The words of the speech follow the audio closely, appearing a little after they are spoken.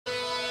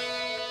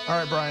All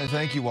right, Brian,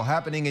 thank you. Well,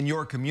 happening in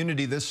your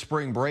community this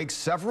spring break,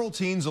 several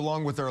teens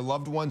along with their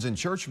loved ones and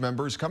church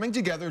members coming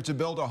together to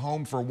build a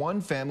home for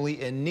one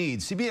family in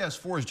need. CBS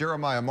 4's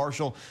Jeremiah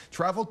Marshall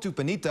traveled to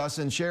Penitas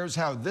and shares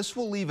how this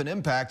will leave an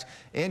impact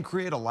and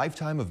create a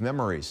lifetime of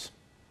memories.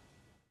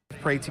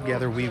 Prayed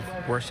together, we've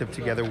worshiped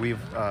together, we've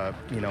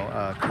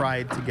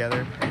cried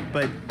together,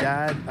 but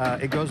Dad,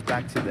 it goes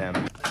back to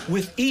them.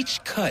 With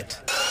each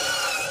cut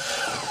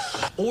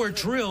or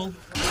drill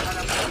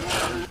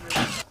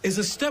is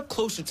a step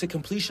closer to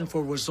completion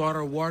for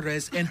Rosaura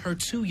Juarez and her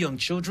two young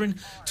children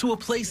to a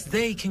place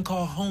they can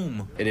call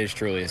home. It is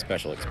truly a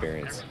special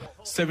experience.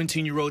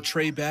 17-year-old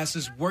Trey Bass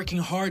is working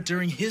hard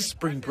during his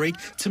spring break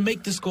to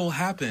make this goal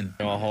happen.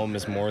 A home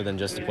is more than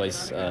just a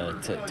place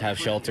to have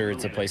shelter.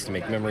 It's a place to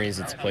make memories.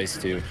 It's a place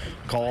to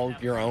call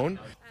your own.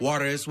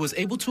 Juarez was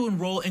able to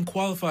enroll and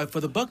qualify for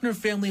the Buckner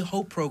Family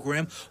Hope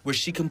Program, where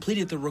she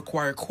completed the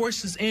required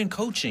courses and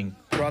coaching.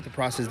 Throughout the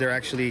process, they're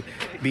actually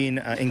being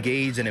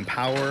engaged and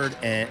empowered,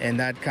 and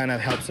that kind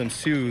of helps them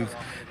soothe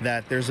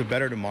that there's a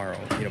better tomorrow,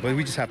 but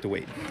we just have to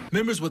wait.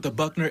 Members with the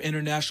Buckner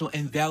International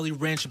and Valley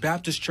Ranch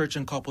Baptist Church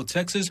in Coppell,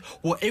 Texas,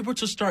 were able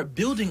to start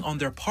building on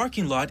their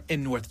parking lot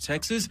in North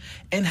Texas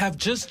and have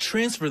just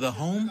transferred the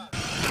home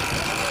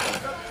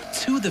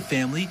to the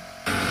family,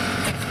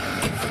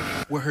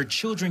 where her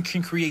children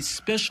can create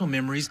special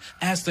memories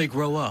as they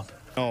grow up.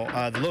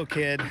 The little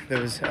kid,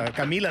 that was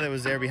Camila, that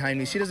was there behind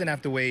me, she doesn't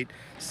have to wait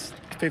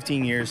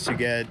 15 years to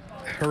get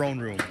her own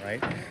room,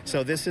 right?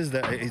 So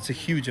it's a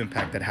huge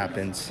impact that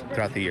happens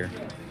throughout the year.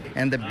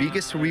 And the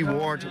biggest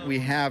reward we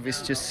have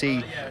is to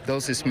see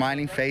those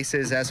smiling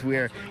faces as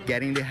we're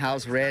getting the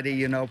house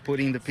ready,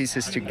 putting the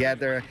pieces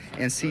together,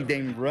 and see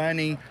them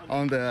running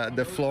on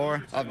the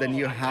floor of the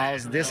new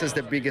house. This is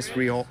the biggest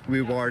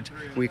reward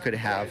we could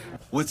have.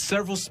 With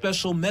several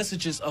special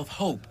messages of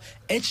hope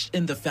etched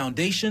in the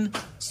foundation,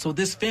 so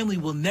this family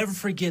will never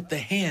forget the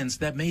hands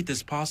that made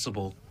this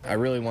possible. I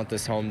really want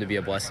this home to be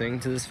a blessing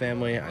to this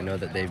family. I know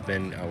that they've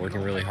been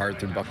working really hard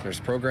through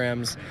Buckner's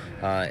programs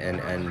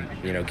and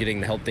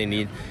getting the help they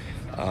need.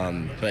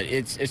 But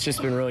it's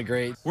just been really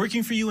great.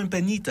 Working for you in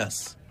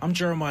Penitas, I'm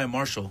Jeremiah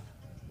Marshall.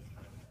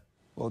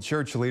 Well,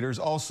 church leaders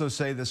also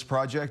say this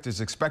project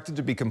is expected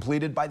to be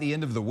completed by the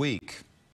end of the week.